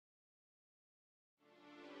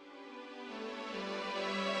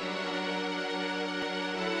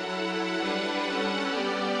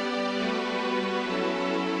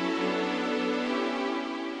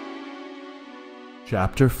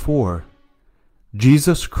Chapter 4.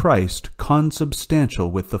 Jesus Christ consubstantial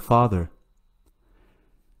with the Father.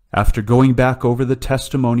 After going back over the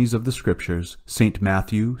testimonies of the Scriptures, St.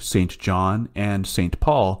 Matthew, St. John, and St.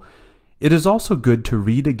 Paul, it is also good to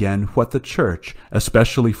read again what the Church,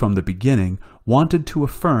 especially from the beginning, wanted to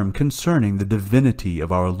affirm concerning the divinity of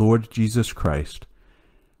our Lord Jesus Christ.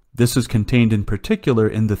 This is contained in particular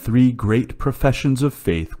in the three great professions of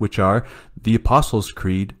faith, which are the Apostles'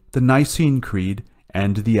 Creed, the Nicene Creed,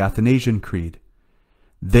 and the Athanasian Creed.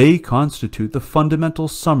 They constitute the fundamental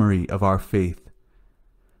summary of our faith.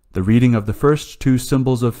 The reading of the first two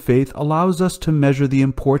symbols of faith allows us to measure the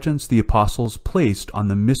importance the apostles placed on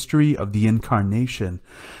the mystery of the Incarnation,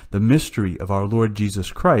 the mystery of our Lord Jesus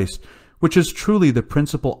Christ, which is truly the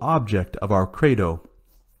principal object of our credo.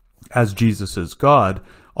 As Jesus is God,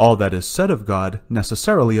 all that is said of God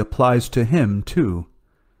necessarily applies to him too.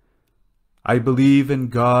 I believe in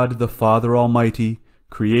God the Father Almighty,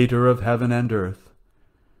 Creator of heaven and earth.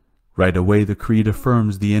 Right away the Creed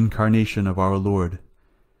affirms the incarnation of our Lord.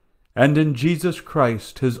 And in Jesus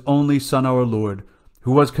Christ, his only Son, our Lord,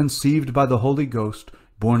 who was conceived by the Holy Ghost,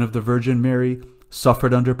 born of the Virgin Mary,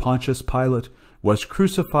 suffered under Pontius Pilate, was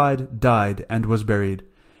crucified, died, and was buried.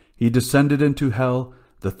 He descended into hell.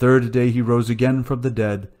 The third day he rose again from the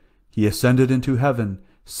dead. He ascended into heaven,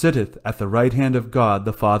 sitteth at the right hand of God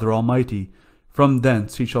the Father Almighty. From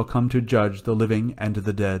thence he shall come to judge the living and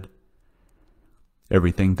the dead.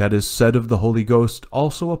 Everything that is said of the Holy Ghost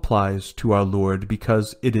also applies to our Lord,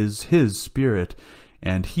 because it is his Spirit,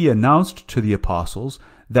 and he announced to the apostles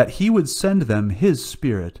that he would send them his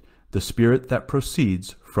Spirit, the Spirit that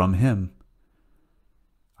proceeds from him.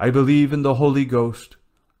 I believe in the Holy Ghost,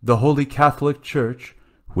 the Holy Catholic Church,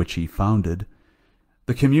 which he founded,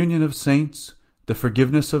 the communion of saints, the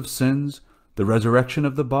forgiveness of sins, the resurrection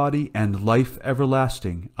of the body, and life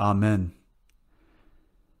everlasting. Amen.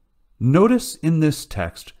 Notice in this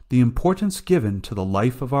text the importance given to the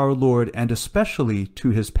life of our Lord, and especially to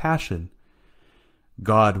his passion.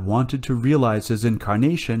 God wanted to realize his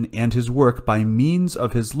incarnation and his work by means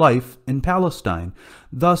of his life in Palestine,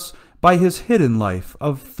 thus by his hidden life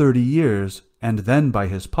of 30 years, and then by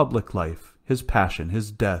his public life, his passion,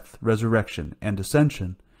 his death, resurrection, and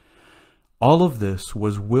ascension. All of this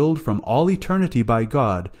was willed from all eternity by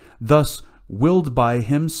God, thus willed by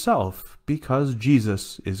himself, because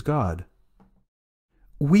Jesus is God.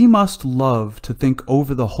 We must love to think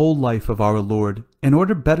over the whole life of our Lord in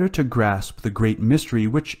order better to grasp the great mystery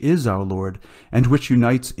which is our Lord, and which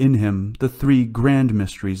unites in him the three grand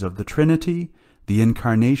mysteries of the Trinity, the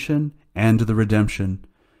Incarnation, and the Redemption.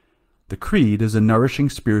 The Creed is a nourishing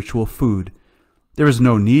spiritual food. There is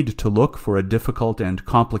no need to look for a difficult and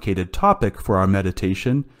complicated topic for our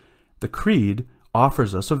meditation. The Creed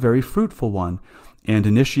offers us a very fruitful one, and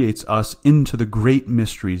initiates us into the great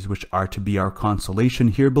mysteries which are to be our consolation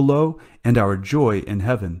here below and our joy in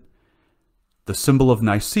heaven. The symbol of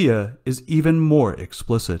Nicaea is even more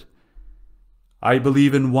explicit. I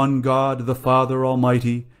believe in one God, the Father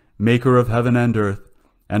Almighty, maker of heaven and earth,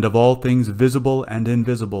 and of all things visible and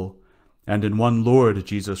invisible, and in one Lord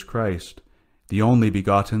Jesus Christ, the only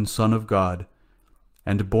begotten Son of God,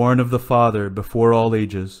 and born of the Father before all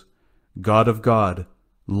ages, God of God,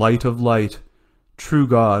 light of light, true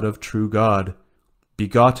God of true God,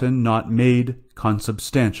 begotten, not made,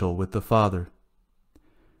 consubstantial with the Father.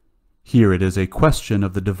 Here it is a question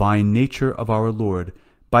of the divine nature of our Lord,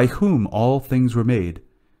 by whom all things were made.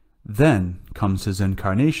 Then comes his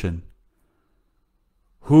incarnation.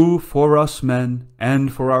 Who for us men,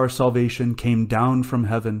 and for our salvation, came down from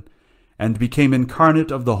heaven, and became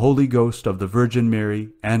incarnate of the Holy Ghost of the Virgin Mary,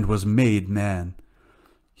 and was made man.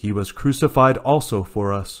 He was crucified also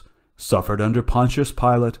for us, suffered under Pontius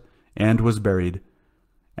Pilate, and was buried.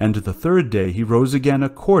 And the third day he rose again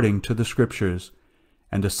according to the Scriptures,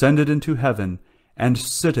 and ascended into heaven, and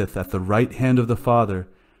sitteth at the right hand of the Father.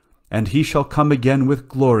 And he shall come again with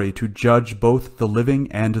glory to judge both the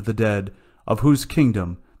living and the dead, of whose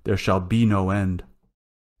kingdom there shall be no end.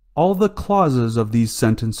 All the clauses of these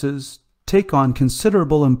sentences take on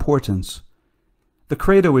considerable importance. The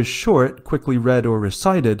credo is short, quickly read or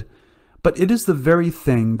recited, but it is the very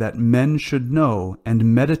thing that men should know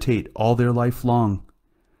and meditate all their life long.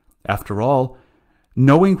 After all,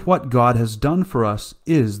 knowing what God has done for us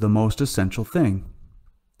is the most essential thing.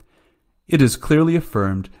 It is clearly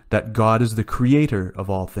affirmed that God is the creator of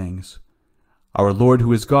all things. Our Lord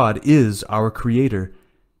who is God is our creator.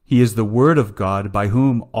 He is the Word of God by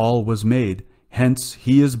whom all was made. Hence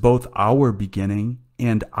he is both our beginning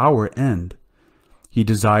and our end. He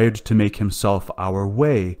desired to make himself our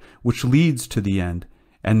way, which leads to the end,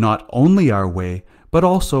 and not only our way, but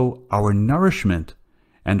also our nourishment,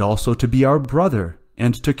 and also to be our brother,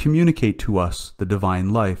 and to communicate to us the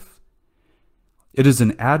divine life. It is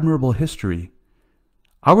an admirable history.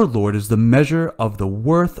 Our Lord is the measure of the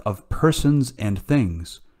worth of persons and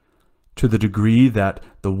things. To the degree that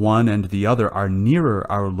the one and the other are nearer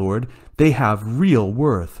our Lord, they have real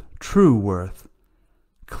worth, true worth.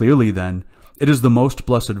 Clearly, then, it is the Most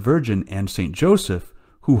Blessed Virgin and Saint Joseph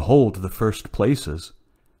who hold the first places.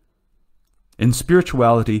 In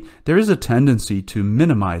spirituality, there is a tendency to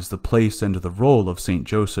minimize the place and the role of Saint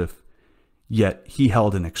Joseph. Yet he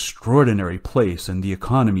held an extraordinary place in the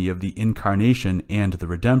economy of the Incarnation and the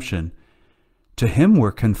Redemption. To him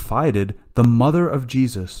were confided the Mother of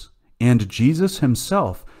Jesus, and Jesus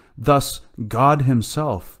himself, thus God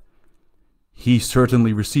himself. He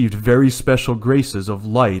certainly received very special graces of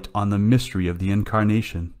light on the mystery of the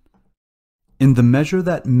Incarnation. In the measure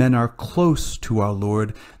that men are close to our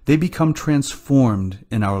Lord, they become transformed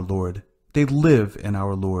in our Lord. They live in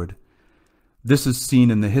our Lord. This is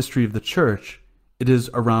seen in the history of the Church. It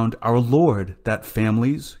is around our Lord that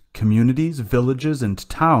families, communities, villages, and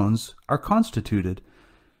towns are constituted.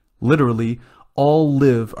 Literally, all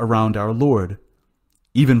live around our Lord.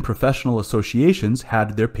 Even professional associations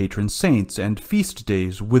had their patron saints and feast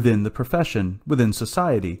days within the profession, within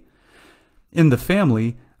society. In the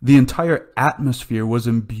family, the entire atmosphere was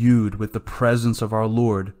imbued with the presence of our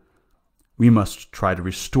Lord. We must try to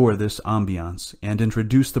restore this ambiance and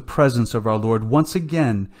introduce the presence of our Lord once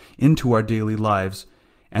again into our daily lives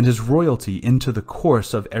and his royalty into the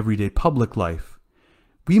course of everyday public life.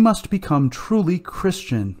 We must become truly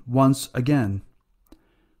Christian once again.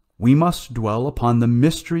 We must dwell upon the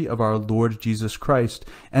mystery of our Lord Jesus Christ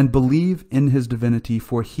and believe in his divinity,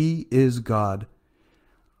 for he is God.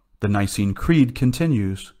 The Nicene Creed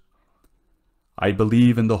continues, I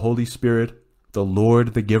believe in the Holy Spirit, the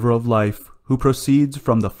Lord, the giver of life, who proceeds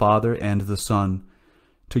from the Father and the Son.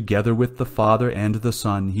 Together with the Father and the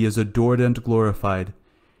Son, he is adored and glorified.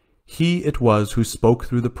 He it was who spoke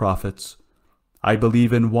through the prophets. I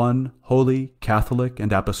believe in one holy, Catholic,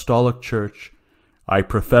 and Apostolic Church. I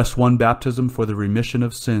profess one baptism for the remission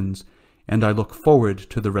of sins, and I look forward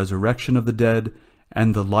to the resurrection of the dead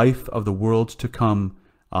and the life of the world to come.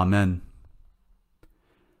 Amen.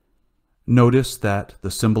 Notice that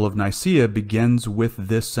the symbol of Nicaea begins with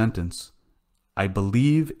this sentence, I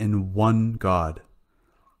believe in one God.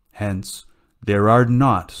 Hence, there are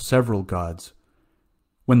not several gods.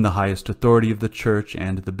 When the highest authority of the Church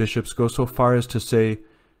and the bishops go so far as to say,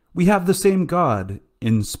 we have the same God,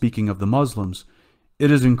 in speaking of the Muslims, it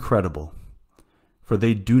is incredible. For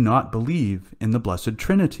they do not believe in the Blessed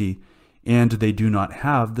Trinity, and they do not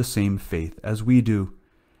have the same faith as we do.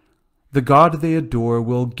 The God they adore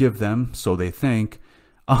will give them, so they think,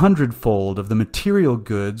 100-fold of the material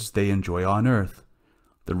goods they enjoy on earth.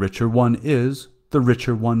 The richer one is, the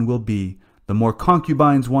richer one will be. The more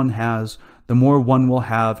concubines one has, the more one will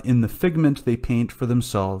have in the figment they paint for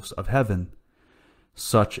themselves of heaven.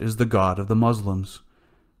 Such is the God of the Muslims,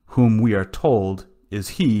 whom we are told is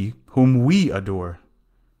he whom we adore.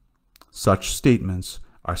 Such statements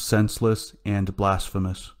are senseless and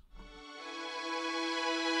blasphemous.